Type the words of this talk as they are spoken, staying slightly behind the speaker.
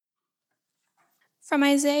From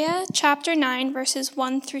Isaiah chapter 9, verses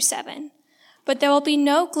 1 through 7. But there will be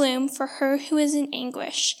no gloom for her who is in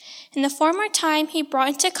anguish. In the former time he brought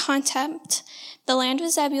into contempt the land of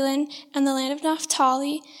Zebulun and the land of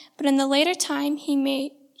Naphtali, but in the later time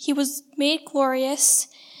he was made glorious,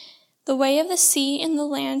 the way of the sea in the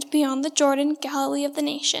land beyond the Jordan, Galilee of the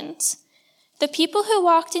nations. The people who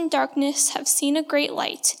walked in darkness have seen a great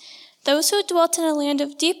light. Those who dwelt in a land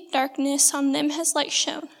of deep darkness, on them has light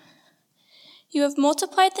shone. You have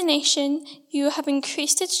multiplied the nation, you have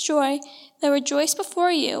increased its joy. They rejoice before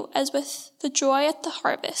you as with the joy at the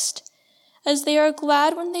harvest, as they are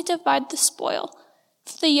glad when they divide the spoil.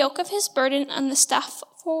 For the yoke of his burden and the staff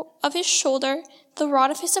of his shoulder, the rod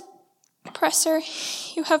of his oppressor,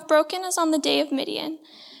 you have broken as on the day of Midian.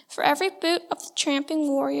 For every boot of the tramping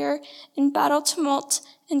warrior in battle tumult,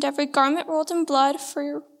 and every garment rolled in blood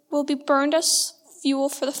will be burned as fuel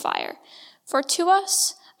for the fire. For to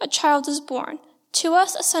us a child is born, to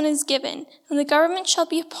us a son is given, and the government shall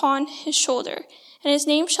be upon his shoulder, and his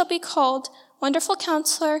name shall be called Wonderful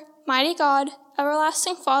Counselor, Mighty God,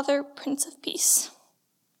 Everlasting Father, Prince of Peace.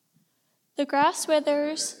 The grass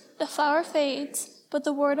withers, the flower fades, but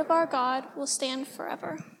the word of our God will stand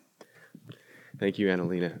forever. Thank you,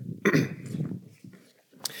 Annalena.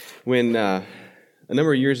 When a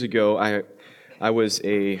number of years ago, I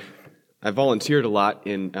volunteered a lot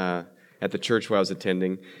at the church where I was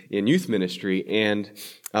attending in youth ministry, and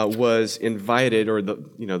was invited, or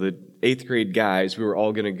the 8th grade guys, we were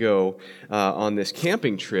all going to go on this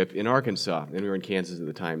camping trip in Arkansas, and we were in Kansas at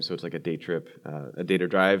the time, so it's like a day trip, a day to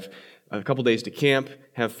drive, a couple days to camp,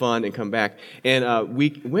 have fun, and come back. And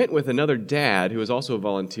we went with another dad who was also a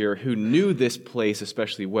volunteer who knew this place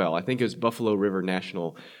especially well. I think it was Buffalo River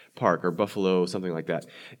National Park, or Buffalo, something like that,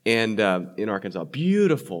 and in Arkansas.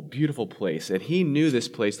 Beautiful, beautiful place. And he knew this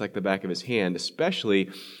place like the back of his hand, especially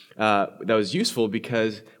that was useful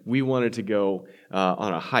because we wanted to go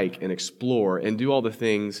on a hike and explore and do all the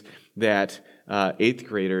things that 8th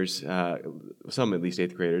graders, some at least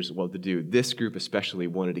 8th graders, love to do. This group especially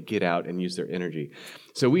wanted to get out and use their energy.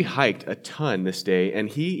 So we hiked a ton this day, and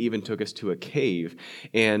he even took us to a cave,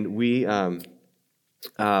 and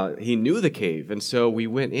he knew the cave, and so we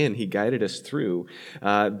went in. He guided us through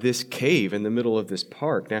this cave in the middle of this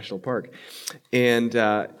park, national park. And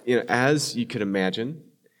as you could imagine,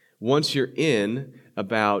 once you're in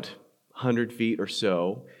about 100 feet or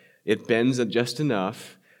so, it bends just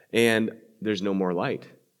enough, and there's no more light.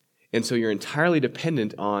 And so you're entirely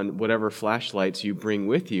dependent on whatever flashlights you bring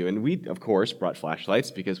with you. And we, of course, brought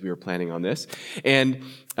flashlights because we were planning on this. And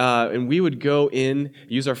we would go in,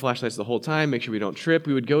 use our flashlights the whole time, make sure we don't trip.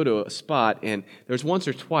 We would go to a spot, and there was once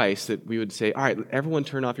or twice that we would say, all right, everyone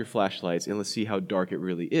turn off your flashlights, and let's see how dark it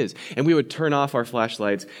really is. And we would turn off our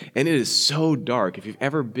flashlights, and it is so dark. If you've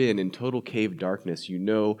ever been in total cave darkness, you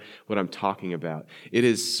know what I'm talking about. It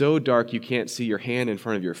is so dark you can't see your hand in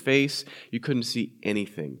front of your face. You couldn't see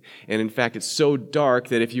anything. And in fact, it's so dark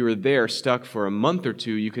that if you were there stuck for a month or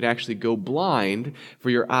two, you could actually go blind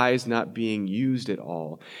for your eyes not being used at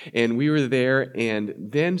all. And we were there, and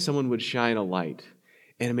then someone would shine a light.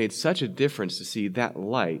 And it made such a difference to see that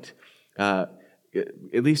light, at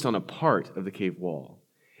least on a part of the cave wall.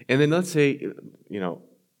 And then let's say,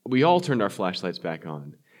 we all turned our flashlights back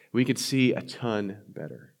on. We could see a ton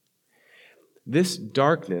better. This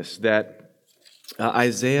darkness that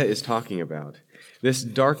Isaiah is talking about, this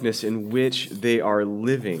darkness in which they are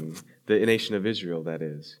living, the nation of Israel, that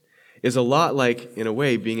is a lot like, in a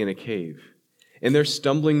way, being in a cave. And they're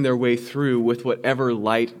stumbling their way through with whatever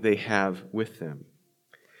light they have with them.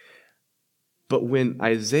 But when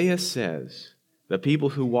Isaiah says, the people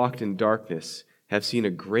who walked in darkness have seen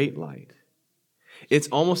a great light, it's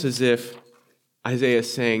almost as if Isaiah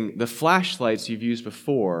is saying, the flashlights you've used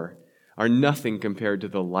before are nothing compared to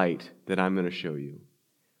the light that I'm going to show you.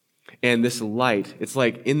 And this light, it's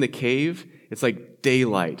like in the cave, it's like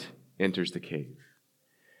daylight enters the cave.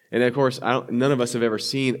 And of course, none of us have ever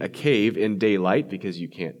seen a cave in daylight because you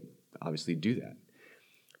can't obviously do that.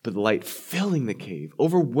 But the light filling the cave,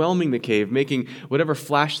 overwhelming the cave, making whatever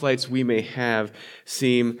flashlights we may have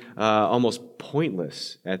seem almost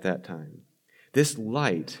pointless at that time. This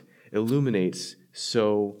light illuminates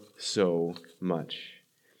so much.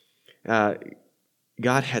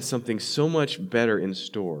 God had something so much better in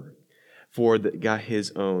store for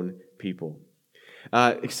His own people.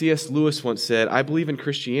 C.S. Lewis once said, I believe in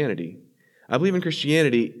Christianity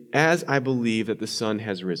as I believe that the sun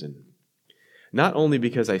has risen. Not only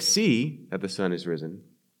because I see that the sun is risen,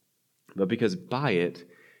 but because by it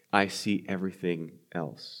I see everything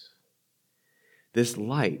else. This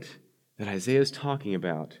light that Isaiah is talking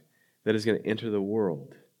about that is going to enter the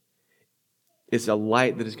world, is a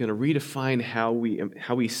light that is going to redefine how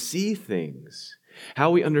we see things,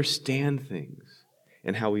 how we understand things,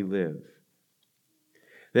 and how we live.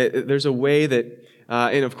 There's a way that,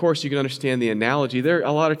 and of course you can understand the analogy. There are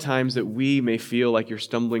a lot of times that we may feel like you're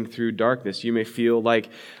stumbling through darkness. You may feel like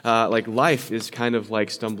life is kind of like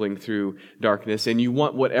stumbling through darkness, and you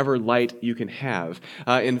want whatever light you can have.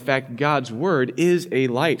 In fact, God's Word is a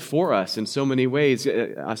light for us in so many ways.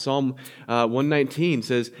 Psalm 119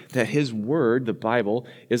 says that His Word, the Bible,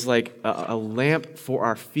 is like a lamp for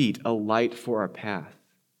our feet, a light for our path.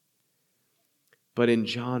 But in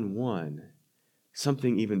John 1,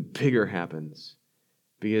 something even bigger happens,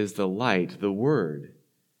 because the light, the Word,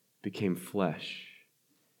 became flesh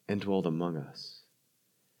and dwelled among us.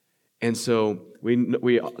 And so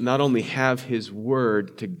we not only have His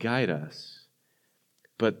Word to guide us,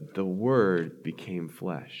 but the Word became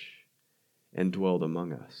flesh and dwelled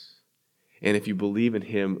among us. And if you believe in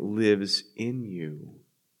Him, lives in you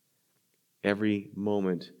every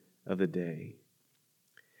moment of the day.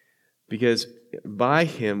 Because by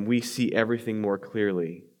Him, we see everything more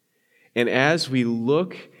clearly. And as we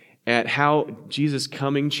look at how Jesus'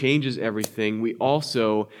 coming changes everything, we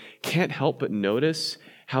also can't help but notice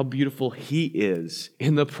how beautiful He is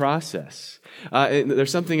in the process.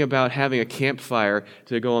 There's something about having a campfire,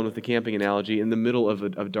 to go on with the camping analogy, in the middle of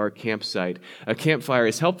a dark campsite. A campfire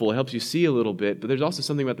is helpful. It helps you see a little bit, but there's also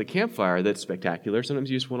something about the campfire that's spectacular. Sometimes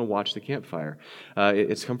you just want to watch the campfire.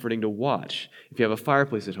 It's comforting to watch. If you have a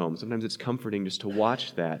fireplace at home, sometimes it's comforting just to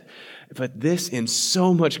watch that. But this in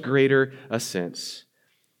so much greater a sense.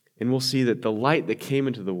 And we'll see that the light that came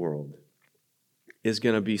into the world is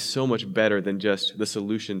going to be so much better than just the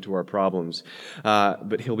solution to our problems.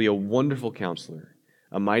 But He'll be a wonderful counselor,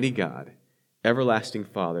 a mighty God, everlasting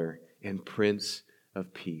Father, and Prince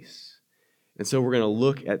of Peace. And so we're going to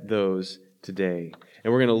look at those today.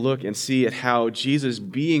 And we're going to look and see at how Jesus,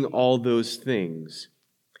 being all those things,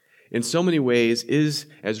 in so many ways is,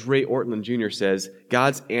 as Ray Ortlund Jr. says,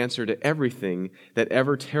 God's answer to everything that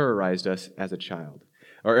ever terrorized us as a child.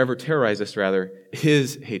 Or ever terrorized us, rather,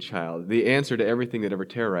 is a child. The answer to everything that ever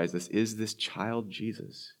terrorized us is this child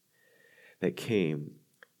Jesus that came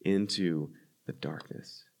into the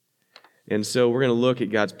darkness. And so we're going to look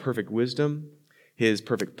at God's perfect wisdom, His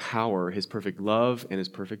perfect power, His perfect love, and His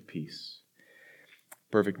perfect peace.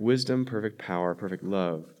 Perfect wisdom, perfect power, perfect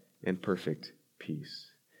love, and perfect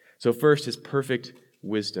peace. So first, His perfect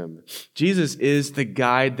wisdom. Jesus is the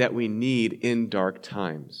guide that we need in dark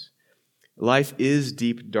times. Life is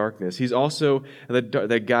deep darkness. He's also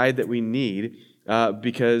the guide that we need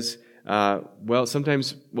because,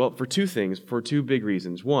 sometimes, for two things, for two big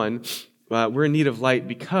reasons. One, we're in need of light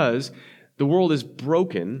because the world is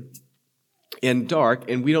broken and dark,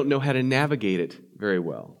 and we don't know how to navigate it very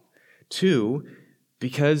well. Two,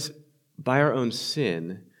 because by our own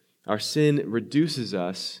sin, our sin reduces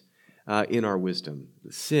us in our wisdom.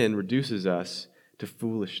 Sin reduces us to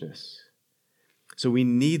foolishness. So we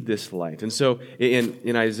need this light. And so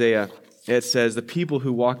in Isaiah, it says, the people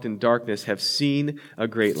who walked in darkness have seen a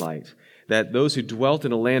great light. That those who dwelt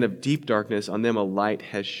in a land of deep darkness, on them a light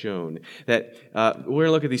has shone. That we're going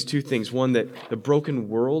to look at these two things. One, that the broken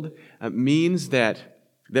world means that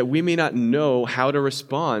we may not know how to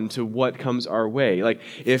respond to what comes our way. Like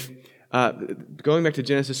if going back to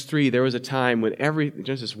Genesis 3, there was a time when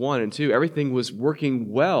Genesis 1 and 2, everything was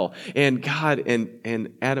working well. And God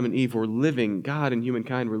and Adam and Eve were living, God and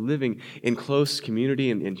humankind were living in close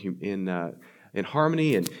community and in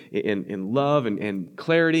harmony and in love and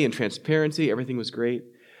clarity and transparency. Everything was great.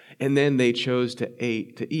 And then they chose to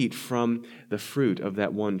eat from the fruit of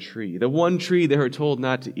that one tree. The one tree they were told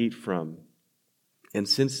not to eat from. And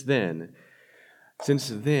since then,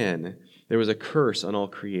 there was a curse on all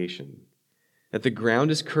creation. That the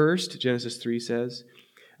ground is cursed, Genesis 3 says,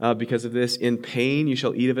 because of this. In pain you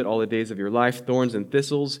shall eat of it all the days of your life. Thorns and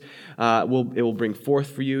thistles it will bring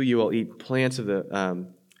forth for you. You will eat plants of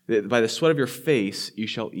by the sweat of your face you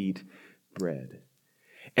shall eat bread.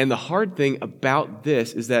 And the hard thing about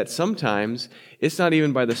this is that sometimes it's not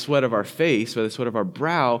even by the sweat of our face, by the sweat of our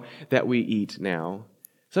brow that we eat now.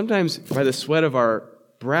 Sometimes by the sweat of our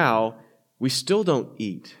brow, we still don't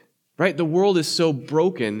eat. Right? The world is so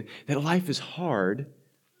broken that life is hard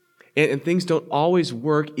and things don't always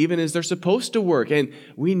work even as they're supposed to work. And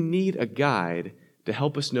we need a guide to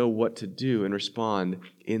help us know what to do and respond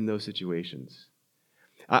in those situations.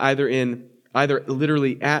 Either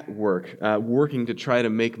literally at work, working to try to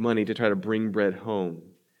make money, to try to bring bread home.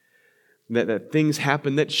 That things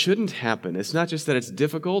happen that shouldn't happen. It's not just that it's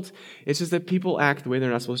difficult, it's just that people act the way they're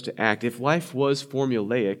not supposed to act. If life was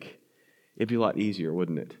formulaic, it'd be a lot easier,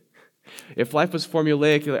 wouldn't it? If life was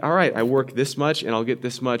formulaic, you're like, all right, I work this much and I'll get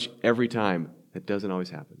this much every time. That doesn't always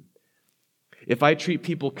happen. If I treat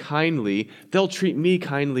people kindly, they'll treat me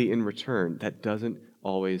kindly in return. That doesn't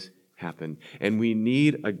always happen. And we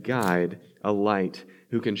need a guide, a light,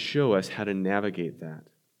 who can show us how to navigate that.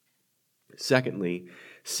 Secondly,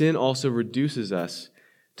 sin also reduces us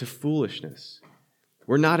to foolishness.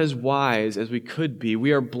 We're not as wise as we could be.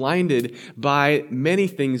 We are blinded by many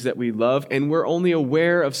things that we love, and we're only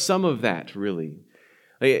aware of some of that, really.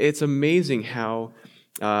 It's amazing how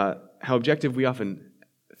objective we often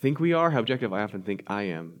think we are, how objective I often think I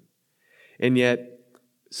am. And yet,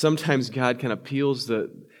 sometimes God kind of peels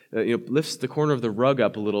lifts the corner of the rug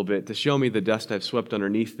up a little bit to show me the dust I've swept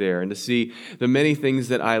underneath there and to see the many things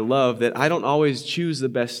that I love, that I don't always choose the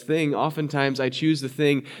best thing. Oftentimes I choose the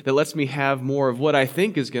thing that lets me have more of what I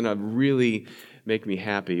think is going to really make me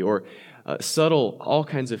happy, or subtle, all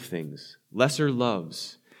kinds of things, lesser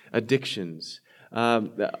loves, addictions,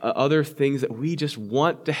 other things that we just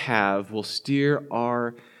want to have will steer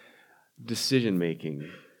our decision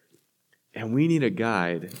making. And we need a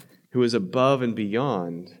guide who is above and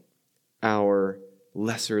beyond our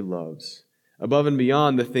lesser loves, above and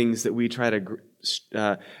beyond the things that we try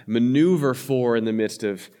to maneuver for in the midst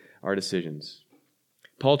of our decisions.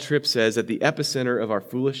 Paul Tripp says that the epicenter of our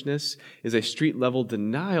foolishness is a street-level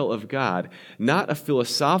denial of God, not a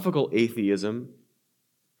philosophical atheism,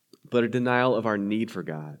 but a denial of our need for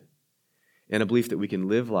God, and a belief that we can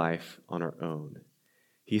live life on our own.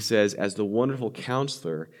 He says, as the wonderful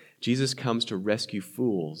counselor, Jesus comes to rescue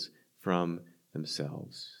fools from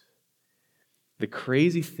themselves. The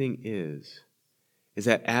crazy thing is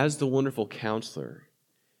that as the wonderful counselor,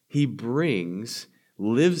 he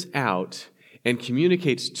lives out, and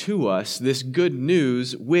communicates to us this good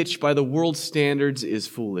news, which by the world's standards is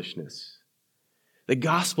foolishness. The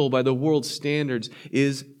gospel by the world's standards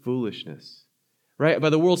is foolishness. Right? By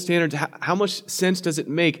the world's standards, how much sense does it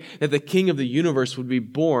make that the king of the universe would be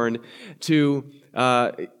born to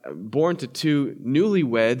two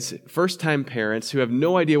newlyweds, first-time parents who have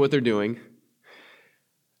no idea what they're doing,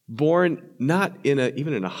 born not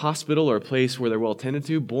even in a hospital or a place where they're well tended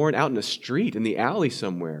to, born out in a street, in the alley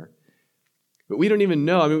somewhere? But we don't even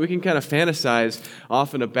know. I mean, we can kind of fantasize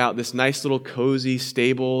often about this nice little cozy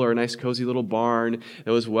stable or a nice cozy little barn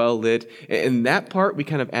that was well lit. And that part we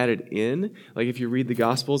kind of added in. Like if you read the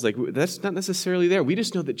Gospels, like that's not necessarily there. We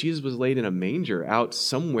just know that Jesus was laid in a manger out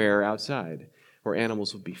somewhere outside where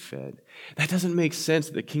animals would be fed. That doesn't make sense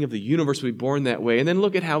that the King of the universe would be born that way. And then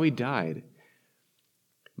look at how he died.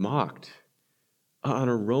 Mocked on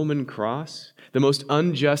a Roman cross, the most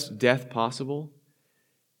unjust death possible.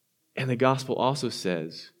 And the gospel also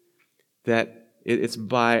says that it's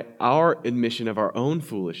by our admission of our own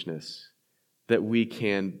foolishness that we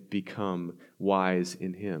can become wise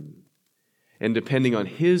in him. And depending on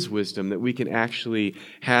his wisdom, that we can actually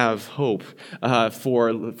have hope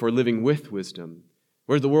for living with wisdom.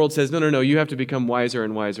 Whereas the world says, no, you have to become wiser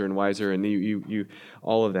and wiser and wiser, and you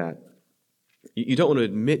all of that. You don't want to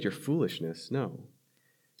admit your foolishness, no.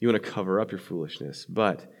 You want to cover up your foolishness,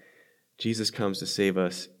 but Jesus comes to save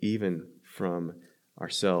us even from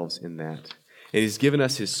ourselves in that. And he's given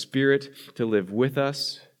us his Spirit to live with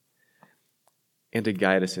us and to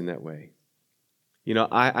guide us in that way. You know,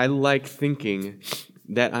 I like thinking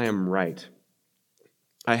that I am right.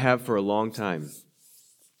 I have for a long time.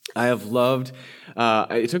 I have loved,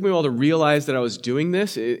 it took me a while to realize that I was doing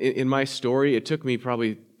this. In my story, it took me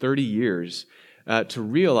probably 30 years to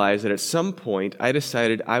realize that at some point I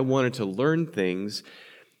decided I wanted to learn things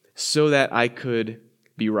so that I could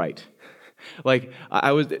be right. Like,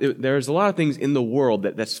 there's a lot of things in the world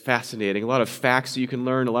that's fascinating, a lot of facts that you can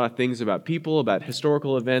learn, a lot of things about people, about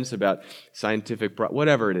historical events, about scientific,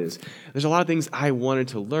 whatever it is. There's a lot of things I wanted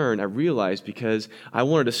to learn, I realized, because I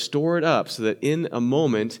wanted to store it up so that in a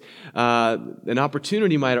moment, an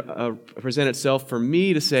opportunity might present itself for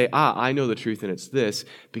me to say, I know the truth and it's this,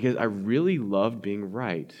 because I really love being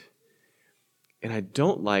right. And I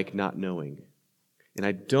don't like not knowing. And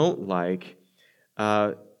I don't like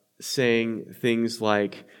saying things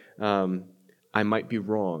like, I might be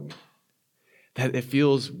wrong. That it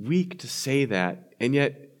feels weak to say that. And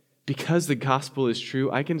yet, because the gospel is true,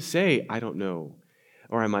 I can say, I don't know,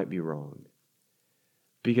 or I might be wrong.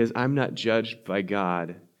 Because I'm not judged by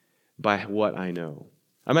God by what I know.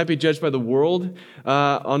 I might be judged by the world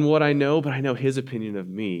on what I know, but I know his opinion of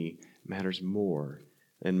me matters more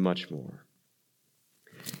and much more.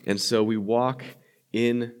 And so we walk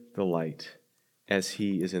in the light as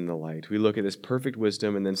he is in the light. We look at this perfect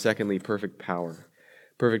wisdom and then secondly, perfect power.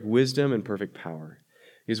 Perfect wisdom and perfect power.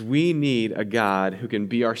 Because we need a God who can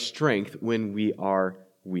be our strength when we are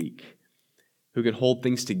weak. who can hold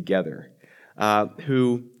things together,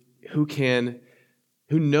 who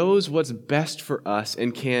knows what's best for us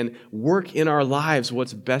and can work in our lives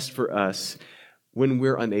what's best for us when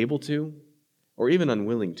we're unable to or even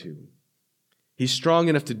unwilling to. He's strong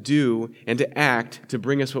enough to do and to act to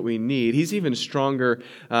bring us what we need. He's even strong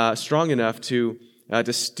enough to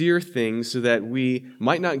steer things so that we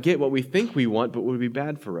might not get what we think we want, but would be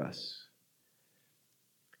bad for us.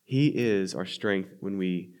 He is our strength when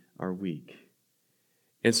we are weak.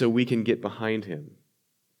 And so we can get behind him.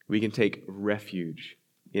 We can take refuge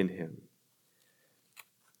in him.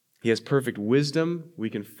 He has perfect wisdom. We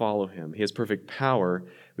can follow him. He has perfect power.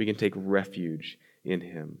 We can take refuge in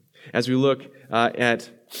him. As we look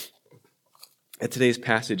at today's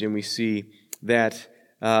passage and we see that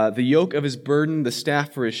the yoke of his burden, the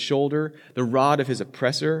staff for his shoulder, the rod of his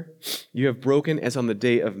oppressor, you have broken as on the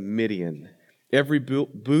day of Midian. Every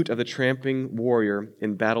boot of the tramping warrior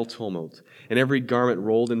in battle tumult, and every garment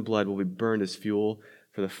rolled in blood will be burned as fuel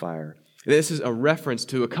for the fire. This is a reference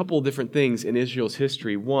to a couple of different things in Israel's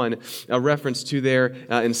history. One, a reference to their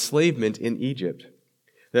enslavement in Egypt.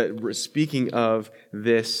 That we're speaking of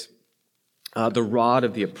this, the rod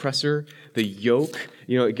of the oppressor, the yoke.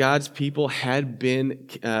 God's people had been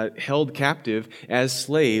held captive as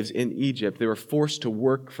slaves in Egypt. They were forced to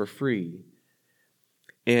work for free.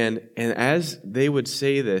 And as they would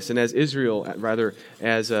say this, and as Israel would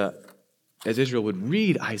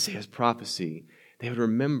read Isaiah's prophecy, they would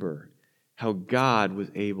remember how God was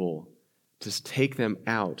able to take them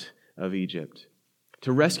out of Egypt,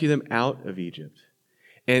 to rescue them out of Egypt.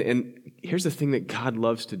 And here's the thing that God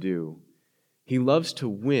loves to do. He loves to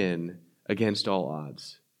win against all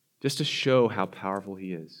odds, just to show how powerful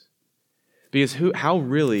he is. Because how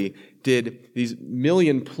really did these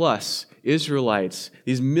million-plus Israelites,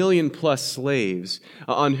 these million-plus slaves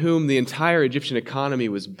on whom the entire Egyptian economy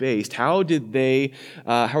was based, how were they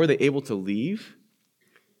able to leave?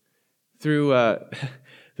 Through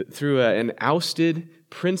an ousted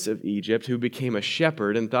prince of Egypt who became a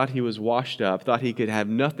shepherd and thought he was washed up, thought he could have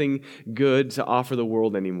nothing good to offer the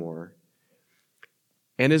world anymore,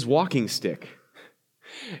 and his walking stick,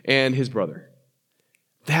 and his brother.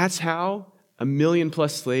 That's how 1 million+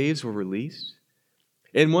 slaves were released.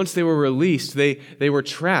 And once they were released, they were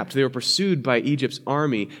trapped. They were pursued by Egypt's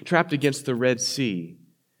army, trapped against the Red Sea.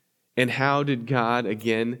 And how did God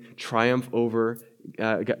again triumph over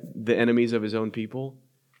the enemies of his own people?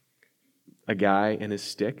 A guy and his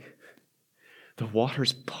stick. The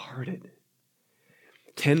waters parted.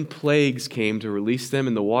 10 plagues came to release them,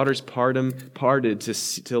 and the waters parted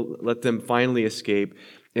to let them finally escape.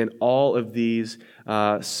 And all of these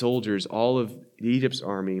soldiers, all of Egypt's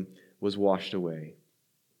army was washed away.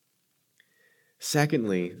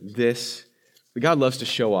 Secondly, God loves to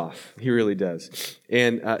show off. He really does.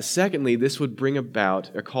 And secondly, this would bring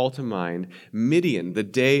about or call to mind Midian, the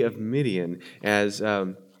day of Midian, as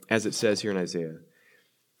it says here in Isaiah.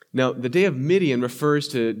 Now, the day of Midian refers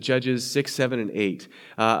to Judges 6, 7, and 8,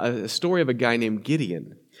 a story of a guy named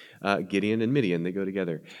Gideon. Gideon and Midian, they go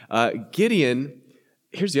together. Gideon,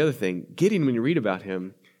 here's the other thing. Gideon, when you read about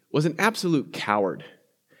him, was an absolute coward.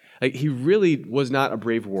 He really was not a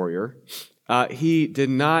brave warrior. He did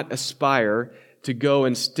not aspire to go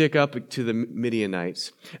and stick up to the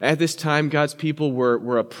Midianites. At this time, God's people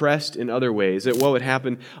were oppressed in other ways. What would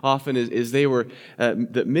happen often is the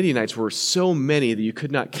Midianites were so many that you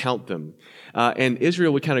could not count them. And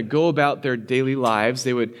Israel would kind of go about their daily lives.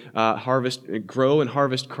 They would grow and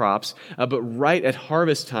harvest crops. But right at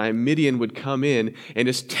harvest time, Midian would come in and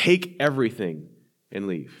just take everything and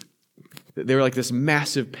leave. They were like this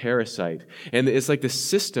massive parasite. And it's like this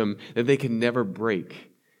system that they could never break.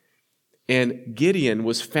 And Gideon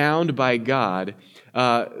was found by God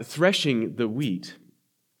threshing the wheat.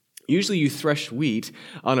 Usually you thresh wheat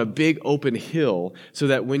on a big open hill so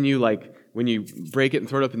that when you break it and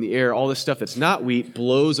throw it up in the air, all the stuff that's not wheat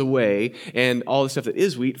blows away and all the stuff that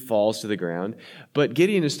is wheat falls to the ground. But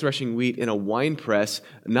Gideon is threshing wheat in a wine press,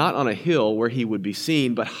 not on a hill where he would be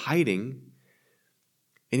seen, but hiding.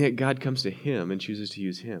 And yet God comes to him and chooses to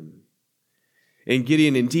use him. And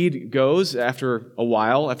Gideon indeed goes after a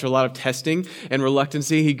while, after a lot of testing and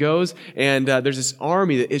reluctancy, he goes, and there's this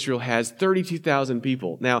army that Israel has, 32,000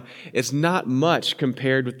 people. Now, it's not much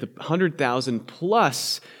compared with the 100,000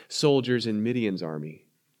 plus soldiers in Midian's army.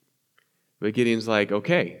 But Gideon's like,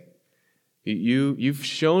 okay, you've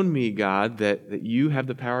shown me, God, that you have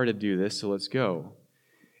the power to do this, so let's go.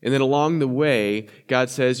 And then along the way, God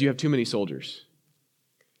says, you have too many soldiers.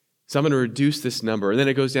 So I'm going to reduce this number. And then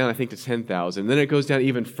it goes down, I think, to 10,000. Then it goes down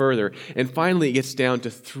even further. And finally, it gets down to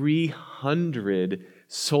 300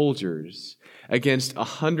 soldiers. against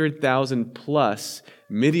 100,000 plus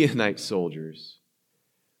Midianite soldiers.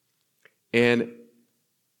 And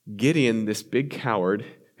Gideon, this big coward,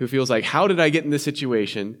 who feels like, how did I get in this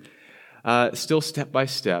situation? Still step by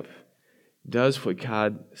step, does what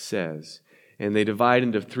God says. And they divide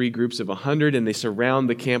into 3 groups of 100, and they surround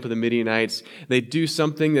the camp of the Midianites. They do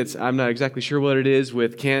something that's, I'm not exactly sure what it is,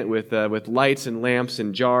 with lights and lamps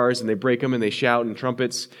and jars, and they break them, and they shout in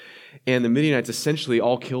trumpets. And the Midianites essentially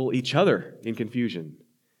all kill each other in confusion.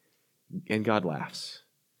 And God laughs.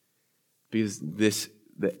 Because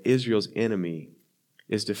Israel's enemy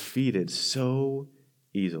is defeated so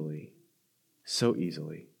easily. So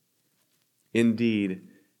easily. Indeed,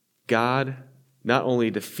 God not only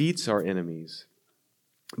defeats our enemies,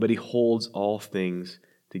 but He holds all things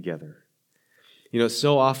together.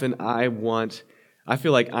 So often I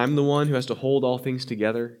feel like I'm the one who has to hold all things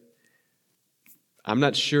together. I'm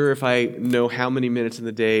not sure if I know how many minutes in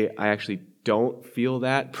the day I actually don't feel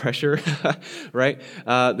that pressure, right?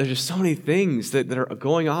 There's just so many things that are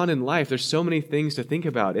going on in life. There's so many things to think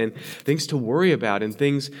about and things to worry about and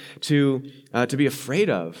things to be afraid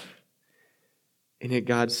of. And yet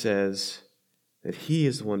God says that He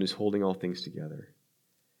is the one who's holding all things together.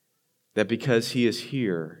 That because He is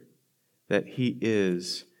here, that He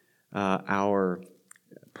is our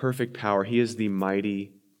perfect power. He is the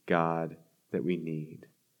mighty God that we need.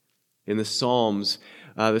 In the Psalms,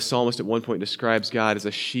 the psalmist at one point describes God as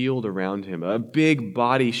a shield around him, a big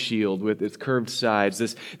body shield with its curved sides,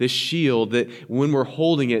 this shield that when we're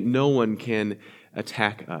holding it, no one can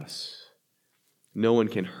attack us. No one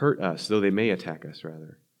can hurt us, though they may attack us,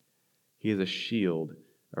 rather. He is a shield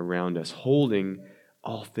around us, holding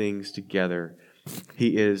all things together.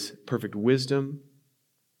 He is perfect wisdom.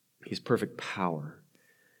 He's perfect power.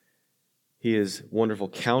 He is wonderful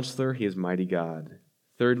counselor. He is mighty God.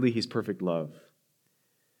 Thirdly, He's perfect love.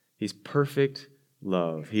 He's perfect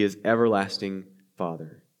love. He is everlasting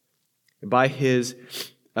Father. And by His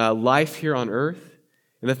life here on earth,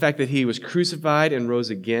 and the fact that He was crucified and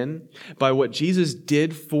rose again, by what Jesus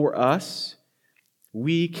did for us,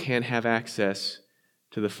 we can have access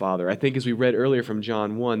to the Father. I think as we read earlier from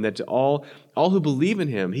John 1, that to all who believe in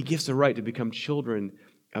Him, He gives the right to become children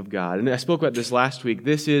of God. And I spoke about this last week.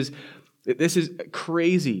 This is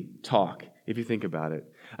crazy talk, if you think about it.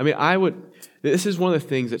 I mean, this is one of the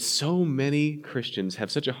things that so many Christians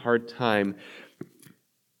have such a hard time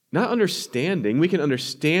not understanding. We can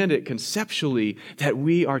understand it conceptually that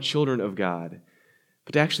we are children of God.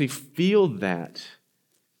 But to actually feel that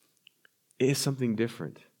is something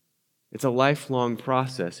different. It's a lifelong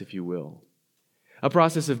process, if you will. A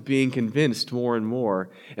process of being convinced more and more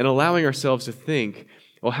and allowing ourselves to think,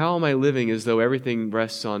 well, how am I living as though everything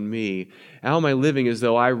rests on me? How am I living as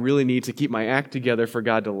though I really need to keep my act together for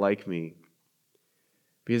God to like me?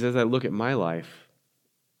 Because as I look at my life,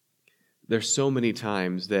 there's so many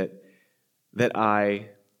times that let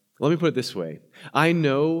me put it this way. I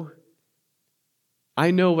know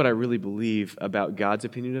what I really believe about God's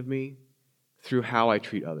opinion of me through how I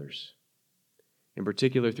treat others. In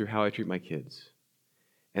particular, through how I treat my kids.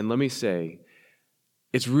 And let me say,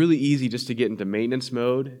 it's really easy just to get into maintenance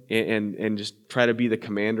mode and just try to be the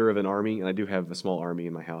commander of an army. And I do have a small army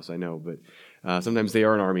in my house, I know, but sometimes they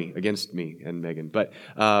are an army against me and Megan. But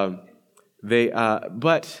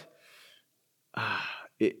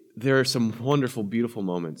there are some wonderful, beautiful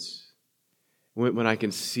moments when I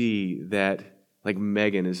can see that, like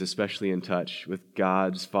Megan is especially in touch with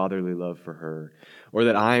God's fatherly love for her, or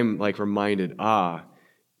that I'm like reminded,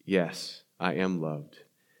 yes, I am loved.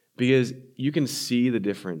 Because you can see the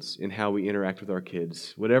difference in how we interact with our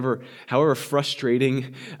kids. However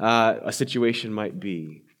frustrating a situation might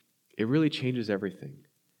be, it really changes everything.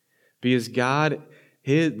 Because God,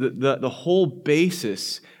 the whole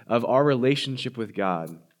basis of our relationship with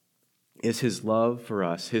God is His love for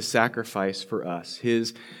us, His sacrifice for us,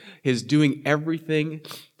 His doing everything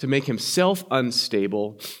to make Himself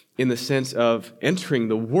unstable in the sense of entering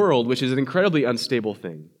the world, which is an incredibly unstable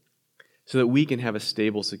thing, so that we can have a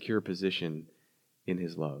stable, secure position in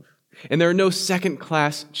His love. And there are no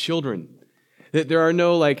second-class children. There are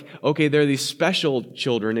no there are these special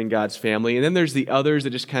children in God's family, and then there's the others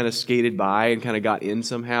that just kind of skated by and kind of got in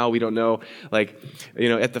somehow. We don't know,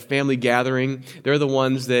 at the family gathering, they're the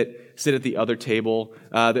ones that sit at the other table.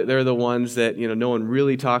 They're the ones that, no one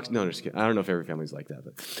really talks. No, just kidding. I don't know if every family's like that,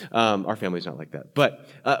 but our family's not like that. But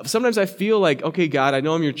sometimes I feel like, okay, God, I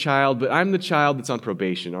know I'm your child, but I'm the child that's on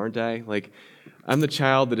probation, aren't I? I'm the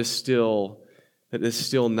child that is still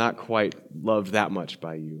not quite loved that much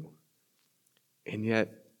by you. And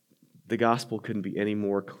yet, the gospel couldn't be any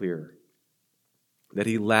more clear that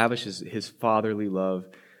He lavishes His fatherly love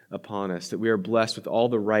upon us, that we are blessed with all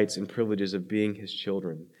the rights and privileges of being his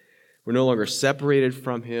children. We're no longer separated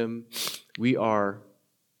from him. We are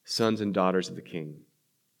sons and daughters of the King.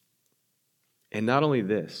 And not only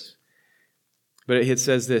this, but it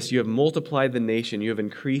says this: you have multiplied the nation, you have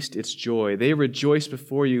increased its joy. They rejoice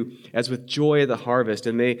before you as with joy at the harvest,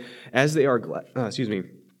 and as they are glad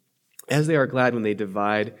when they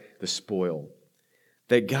divide the spoil.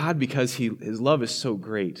 That God, because his love is so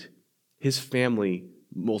great, his family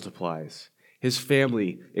multiplies. His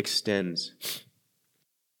family extends.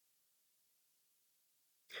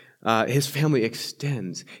 His family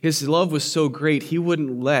extends. His love was so great, he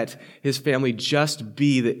wouldn't let his family just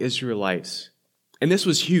be the Israelites. And this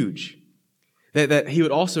was huge, that he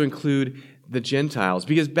would also include the Gentiles,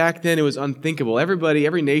 because back then it was unthinkable.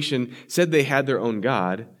 Every nation said they had their own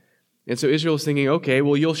God. And so Israel was thinking, okay,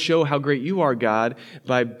 well, you'll show how great you are, God,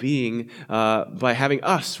 by having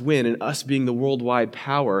us win and us being the worldwide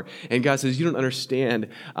power. And God says, you don't understand.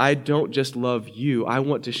 I don't just love you. I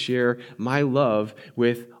want to share my love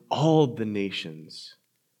with all the nations.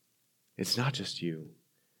 It's not just you.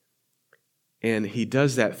 And he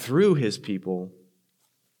does that through his people,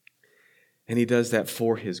 and he does that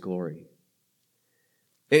for his glory.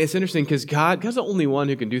 And it's interesting because God's the only one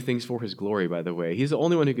who can do things for his glory, by the way. He's the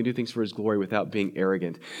only one who can do things for his glory without being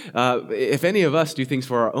arrogant. If any of us do things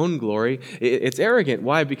for our own glory, it's arrogant.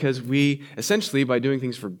 Why? Because we, essentially, by doing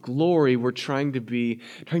things for glory, we're trying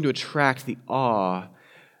to attract the awe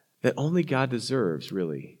that only God deserves,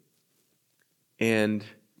 really.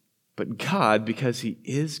 But God, because he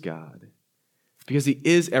is God, because he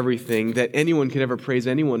is everything that anyone could ever praise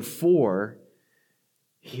anyone for,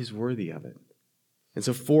 he's worthy of it. And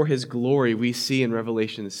so for his glory, we see in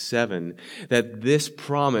Revelation 7 that this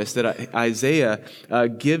promise that Isaiah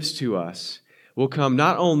gives to us will come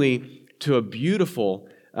not only to a beautiful,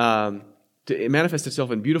 to manifest itself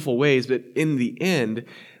in beautiful ways, but in the end,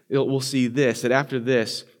 we'll see this, that after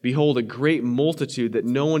this, behold, a great multitude that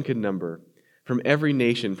no one could number, from every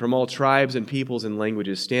nation, from all tribes and peoples and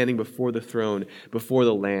languages, standing before the throne, before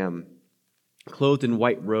the Lamb, clothed in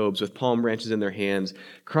white robes with palm branches in their hands,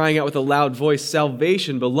 crying out with a loud voice,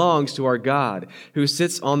 salvation belongs to our God, who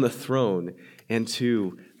sits on the throne, and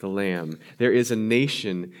to the Lamb. There is a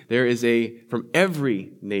nation, from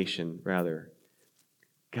every nation,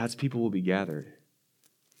 God's people will be gathered.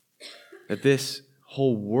 That this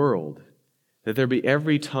whole world, that there be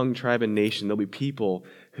every tongue, tribe, and nation, there'll be people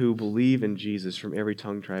who believe in Jesus from every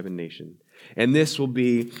tongue, tribe, and nation. And this will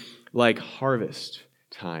be like harvest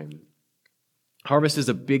time. Harvest is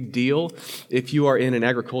a big deal. If you are in an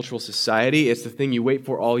agricultural society, it's the thing you wait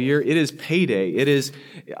for all year. It is payday. It is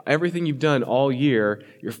everything you've done all year,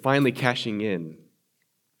 you're finally cashing in.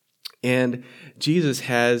 And Jesus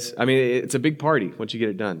it's a big party once you get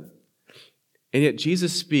it done. And yet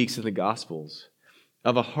Jesus speaks in the Gospels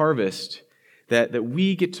of a harvest that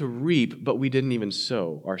we get to reap, but we didn't even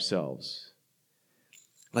sow ourselves.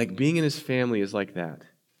 Like being in his family is like that.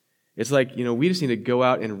 It's like, we just need to go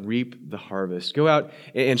out and reap the harvest. Go out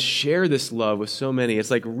and share this love with so many. It's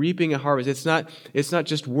like reaping a harvest. It's not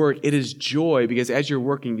just work, it is joy, because as you're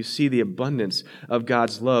working, you see the abundance of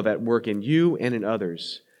God's love at work in you and in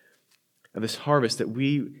others. Of this harvest that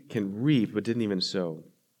we can reap but didn't even sow.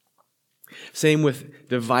 Same with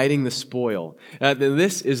dividing the spoil.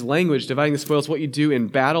 This is language. Dividing the spoil is what you do in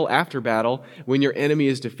battle after battle. When your enemy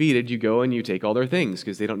is defeated, you go and you take all their things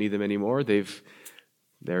because they don't need them anymore.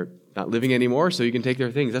 They're not living anymore, so you can take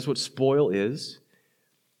their things. That's what spoil is.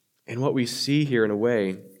 And what we see here, in a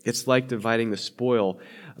way, it's like dividing the spoil,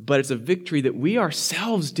 but it's a victory that we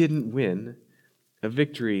ourselves didn't win, a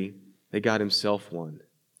victory that God himself won.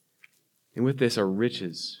 And with this are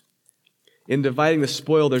riches. In dividing the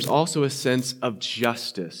spoil, there's also a sense of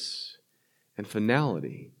justice and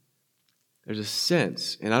finality. There's a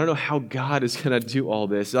sense, and I don't know how God is going to do all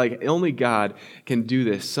this. Like, only God can do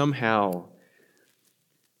this somehow,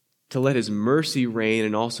 to let his mercy reign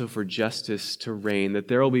and also for justice to reign. That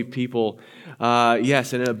there will be people,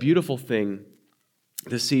 and a beautiful thing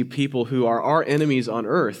to see people who are our enemies on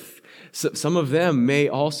earth. So, some of them may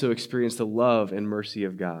also experience the love and mercy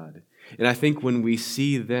of God. And I think when we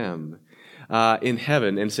see them in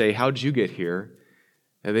heaven and say, how'd you get here?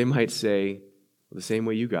 And they might say, the same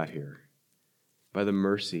way you got here, by the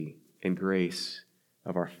mercy and grace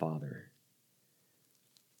of our Father.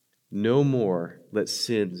 No more let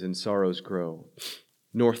sins and sorrows grow,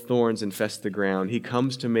 nor thorns infest the ground. He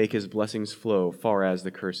comes to make his blessings flow far as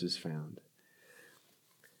the curse is found.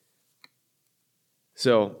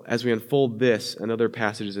 So, as we unfold this and other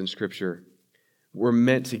passages in Scripture, we're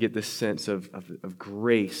meant to get this sense of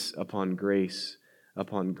grace upon grace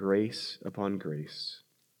upon grace upon grace.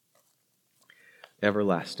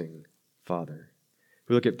 everlasting Father.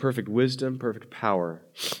 We look at perfect wisdom, perfect power,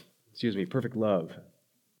 perfect love,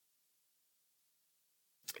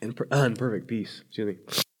 and perfect peace.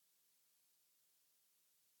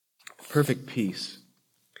 Perfect peace.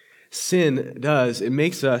 Sin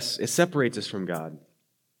it separates us from God.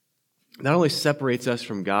 Not only separates us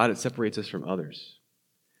from God, it separates us from others.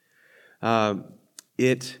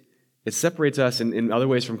 It separates us in other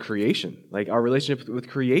ways from creation. Like our relationship with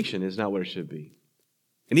creation is not what it should be.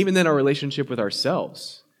 And even then, our relationship with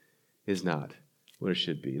ourselves is not what it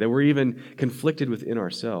should be. That we're even conflicted within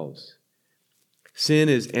ourselves. Sin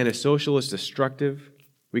is antisocial, it's destructive.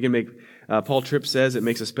 We can make, Paul Tripp says, it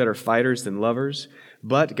makes us better fighters than lovers.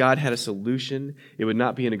 But God had a solution. It would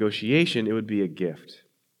not be a negotiation, it would be a gift.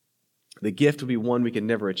 The gift would be one we can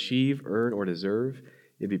never achieve, earn, or deserve.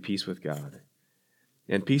 It'd be peace with God.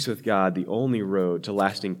 And peace with God, the only road to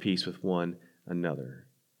lasting peace with one another.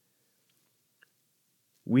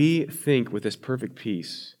 We think with this perfect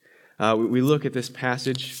peace, we look at this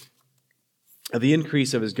passage of the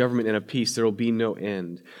increase of his government and of peace, there will be no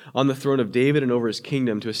end. On the throne of David and over his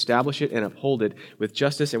kingdom, to establish it and uphold it with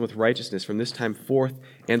justice and with righteousness from this time forth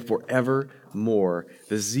and forevermore.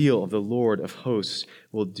 The zeal of the Lord of hosts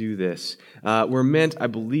will do this. We're meant, I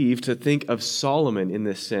believe, to think of Solomon in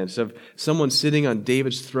this sense, of someone sitting on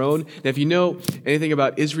David's throne. Now, if you know anything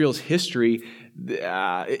about Israel's history,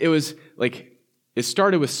 it was like, it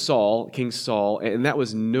started with Saul, King Saul, and that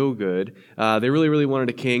was no good. They really wanted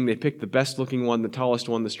a king. They picked the best-looking one, the tallest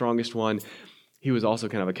one, the strongest one. He was also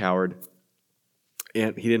kind of a coward,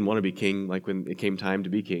 and he didn't want to be king, like when it came time to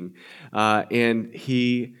be king.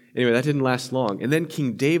 Anyway, that didn't last long. And then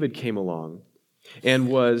King David came along and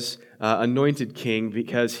was anointed king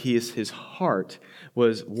because his heart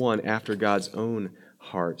was won after God's own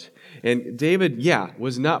heart. And David,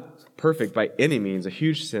 was not perfect by any means, a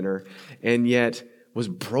huge sinner, and yet was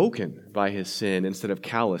broken by his sin instead of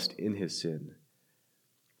calloused in his sin.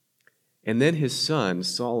 And then his son,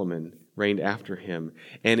 Solomon, reigned after him.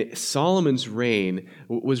 And Solomon's reign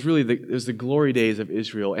was really the glory days of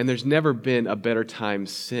Israel, and there's never been a better time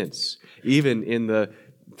since, even in the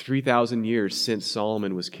 3,000 years since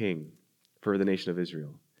Solomon was king for the nation of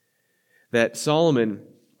Israel. That Solomon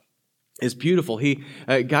is beautiful.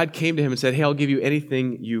 God came to him and said, hey, I'll give you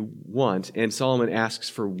anything you want. And Solomon asks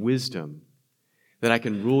for wisdom, that I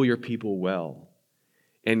can rule your people well.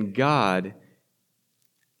 And God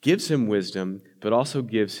gives him wisdom, but also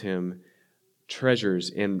gives him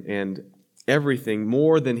treasures and everything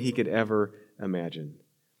more than he could ever imagine.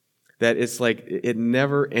 That it's like it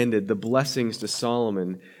never ended. The blessings to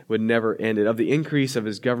Solomon would never end. Of the increase of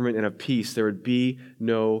his government and of peace, there would be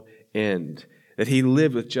no end. That he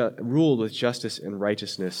ruled with justice and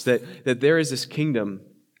righteousness. That there is this kingdom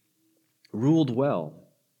ruled well.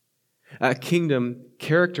 A kingdom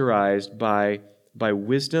characterized by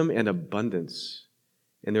wisdom and abundance.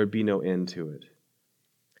 And there would be no end to it.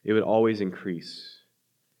 It would always increase.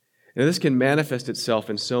 And this can manifest itself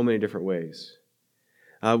in so many different ways.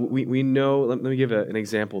 We know, let me give an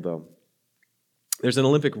example though. There's an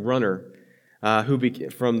Olympic runner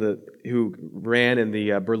who ran in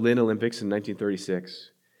the Berlin Olympics in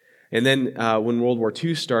 1936. And then when World War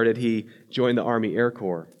II started, he joined the Army Air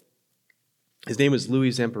Corps. His name was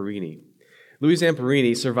Louis Zamperini. Louis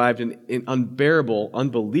Zamperini survived an unbearable,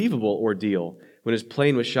 unbelievable ordeal when his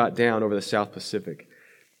plane was shot down over the South Pacific.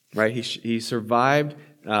 Right? He survived,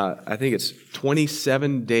 I think it's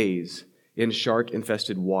 27 days in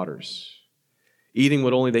shark-infested waters, eating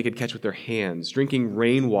what only they could catch with their hands, drinking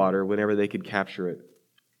rainwater whenever they could capture it.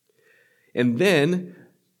 And then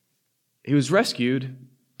he was rescued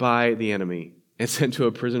by the enemy and sent to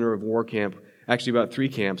a prisoner of war camp, actually about 3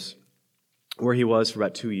 camps, where he was for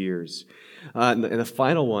about 2 years. And the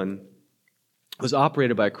final one was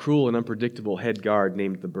operated by a cruel and unpredictable head guard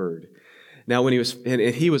named the Bird. Now, when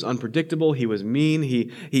he was unpredictable, he was mean.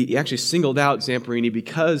 He actually singled out Zamperini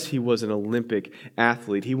because he was an Olympic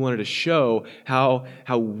athlete. He wanted to show how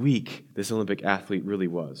weak this Olympic athlete really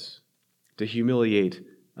was, to humiliate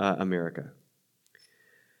America.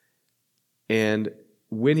 And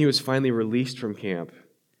when he was finally released from camp,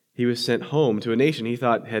 he was sent home to a nation they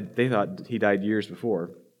thought he died years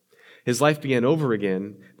before. His life began over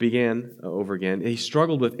again. He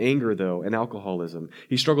struggled with anger, though, and alcoholism.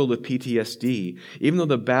 He struggled with PTSD. Even though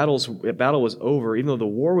the battle was over, even though the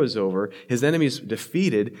war was over, his enemies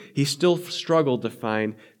defeated, he still struggled to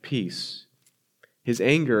find peace. His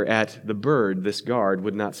anger at the Bird, this guard,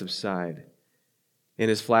 would not subside, and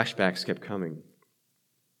his flashbacks kept coming.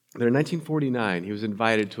 But in 1949, he was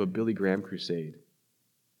invited to a Billy Graham crusade.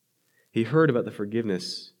 He heard about the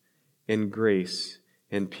forgiveness and grace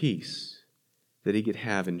and peace that he could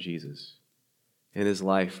have in Jesus. And his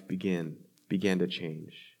life began to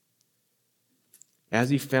change. As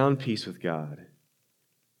he found peace with God,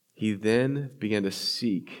 he then began to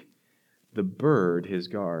seek the bird, his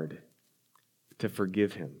guard, to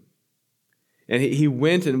forgive him. And he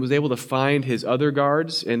went and was able to find his other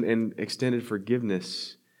guards and extended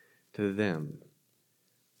forgiveness to them.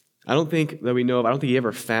 I don't think he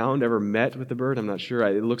ever met with the bird. I'm not sure.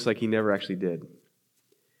 It looks like he never actually did.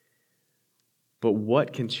 But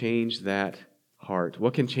what can change that heart?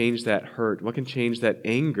 What can change that hurt? What can change that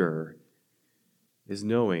anger is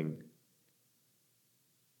knowing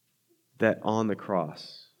that on the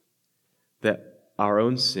cross, that our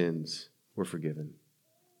own sins were forgiven.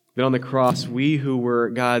 That on the cross, we who were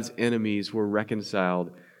God's enemies were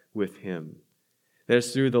reconciled with him. That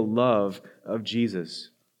it's through the love of Jesus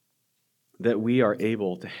that we are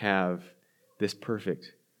able to have this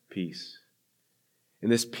perfect peace.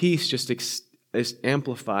 And this peace just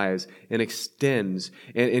amplifies and extends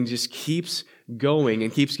and just keeps going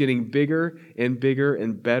and keeps getting bigger and bigger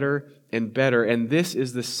and better and better. And this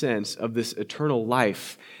is the sense of this eternal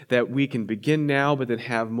life that we can begin now, but then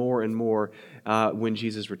have more and more when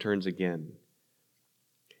Jesus returns again.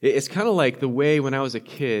 It's kind of like the way when I was a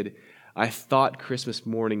kid, I thought Christmas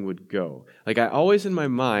morning would go. Like I always in my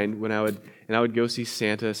mind when I would go see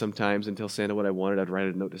Santa sometimes and tell Santa what I wanted. I'd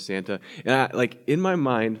write a note to Santa. And in my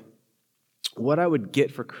mind, what I would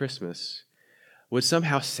get for Christmas would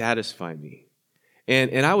somehow satisfy me.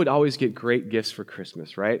 And I would always get great gifts for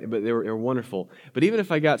Christmas, right? But they were wonderful. But even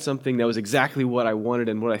if I got something that was exactly what I wanted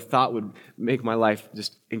and what I thought would make my life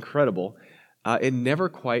just incredible, it never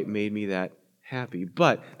quite made me that happy.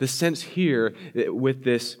 But the sense here with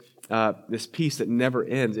this peace that never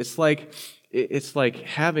ends, it's like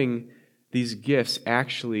having these gifts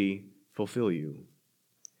actually fulfill you.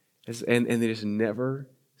 And they just never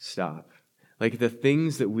stop. Like the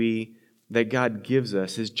things that God gives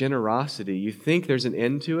us, his generosity, you think there's an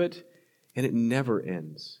end to it, and it never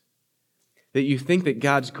ends. That you think that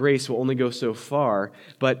God's grace will only go so far,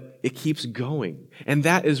 but it keeps going. And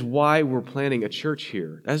that is why we're planning a church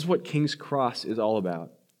here. That is what King's Cross is all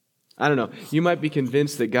about. I don't know. You might be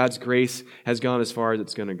convinced that God's grace has gone as far as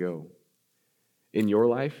it's going to go. In your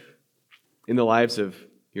life, in the lives of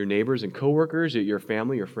your neighbors and coworkers, your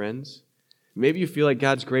family, your friends. Maybe you feel like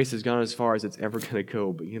God's grace has gone as far as it's ever going to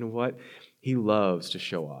go, but you know what? He loves to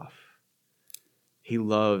show off. He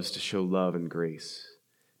loves to show love and grace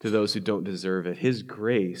to those who don't deserve it. His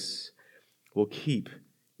grace will keep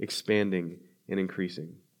expanding and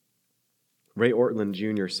increasing. Ray Ortlund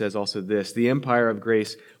Jr. says also this: the empire of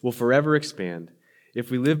grace will forever expand. If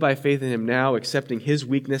we live by faith in him now, accepting his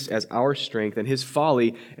weakness as our strength and his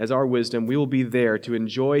folly as our wisdom, we will be there to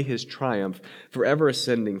enjoy his triumph, forever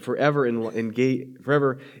ascending, forever enlarging,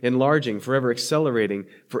 forever accelerating,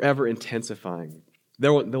 forever intensifying.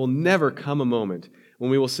 There will never come a moment when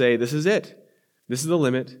we will say, this is it. This is the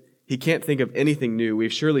limit. He can't think of anything new.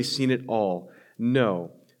 We've surely seen it all.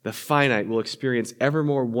 No, the finite will experience ever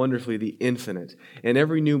more wonderfully the infinite, and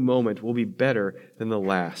every new moment will be better than the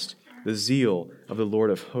last. The zeal of the Lord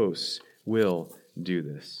of hosts will do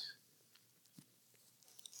this.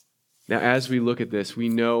 Now, as we look at this, we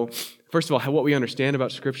know, first of all, what we understand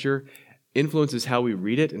about Scripture influences how we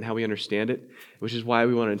read it and how we understand it, which is why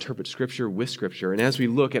we want to interpret Scripture with Scripture. And as we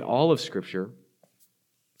look at all of Scripture,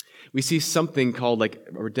 we see something called like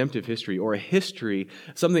a redemptive history or a history,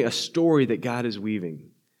 a story that God is weaving,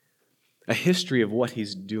 a history of what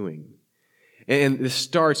he's doing. And this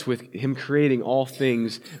starts with him creating all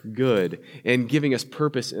things good and giving us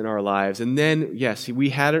purpose in our lives. And then, yes,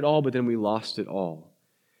 we had it all, but then we lost it all.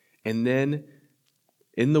 And then,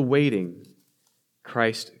 in the waiting,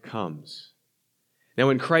 Christ comes. Now,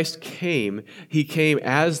 when Christ came, he came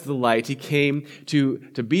as the light. He came to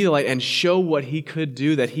be the light and show what he could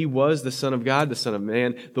do, that he was the Son of God, the Son of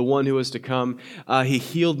Man, the one who was to come. He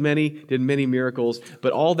healed many, did many miracles,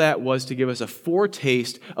 but all that was to give us a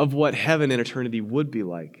foretaste of what heaven and eternity would be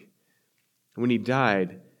like. When he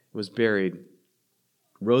died, was buried,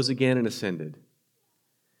 rose again and ascended,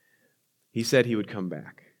 he said he would come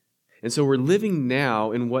back. And so we're living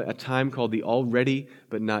now in what a time called the already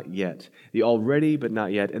but not yet. The already but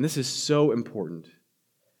not yet. And this is so important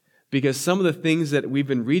because some of the things that we've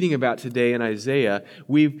been reading about today in Isaiah,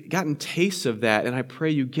 we've gotten tastes of that. And I pray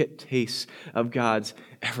you get tastes of God's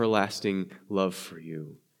everlasting love for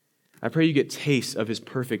you. I pray you get tastes of his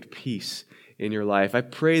perfect peace in your life. I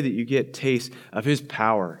pray that you get tastes of his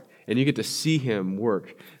power and you get to see him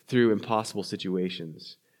work through impossible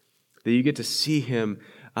situations. That you get to see him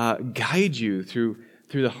guide you through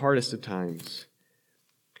the hardest of times.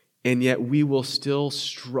 And yet we will still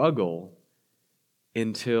struggle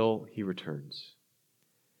until he returns.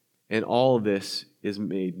 And all of this is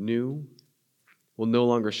made new. We'll no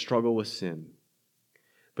longer struggle with sin.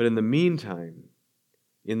 But in the meantime,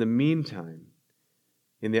 in the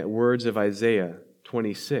words of Isaiah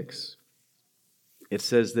 26, it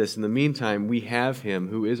says this, in the meantime, we have him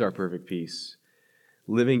who is our perfect peace,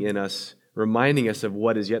 living in us, reminding us of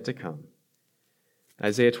what is yet to come.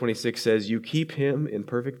 Isaiah 26 says, you keep him in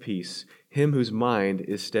perfect peace, him whose mind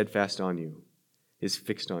is steadfast on you, is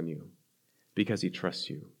fixed on you, because he trusts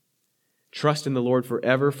you. Trust in the Lord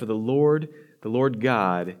forever, for the Lord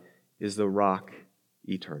God, is the rock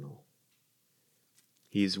eternal.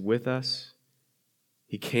 He's with us.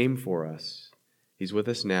 He came for us. He's with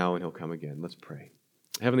us now, and he'll come again. Let's pray.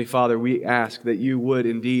 Heavenly Father, we ask that you would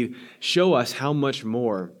indeed show us how much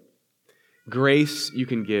more grace you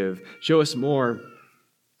can give. Show us more,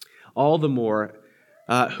 all the more,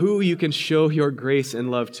 who you can show your grace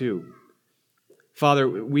and love to. Father,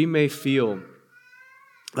 we may feel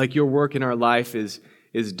like your work in our life is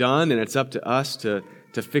done and it's up to us to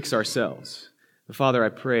fix ourselves. But Father, I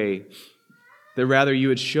pray that rather you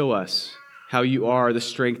would show us how you are the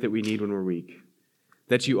strength that we need when we're weak,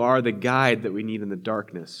 that you are the guide that we need in the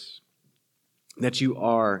darkness, that you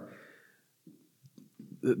are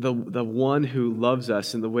the one who loves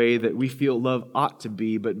us in the way that we feel love ought to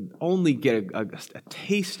be, but only get a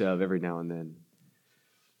taste of every now and then,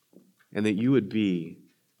 and that you would be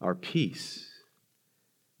our peace.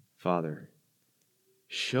 Father,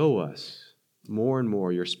 show us more and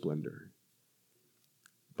more your splendor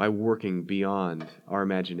by working beyond our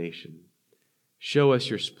imagination. Show us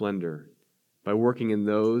your splendor by working in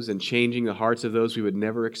those and changing the hearts of those we would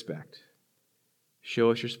never expect.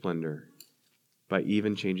 Show us your splendor by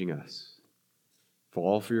even changing us. For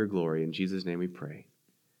all for your glory. In Jesus' name we pray.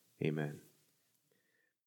 Amen.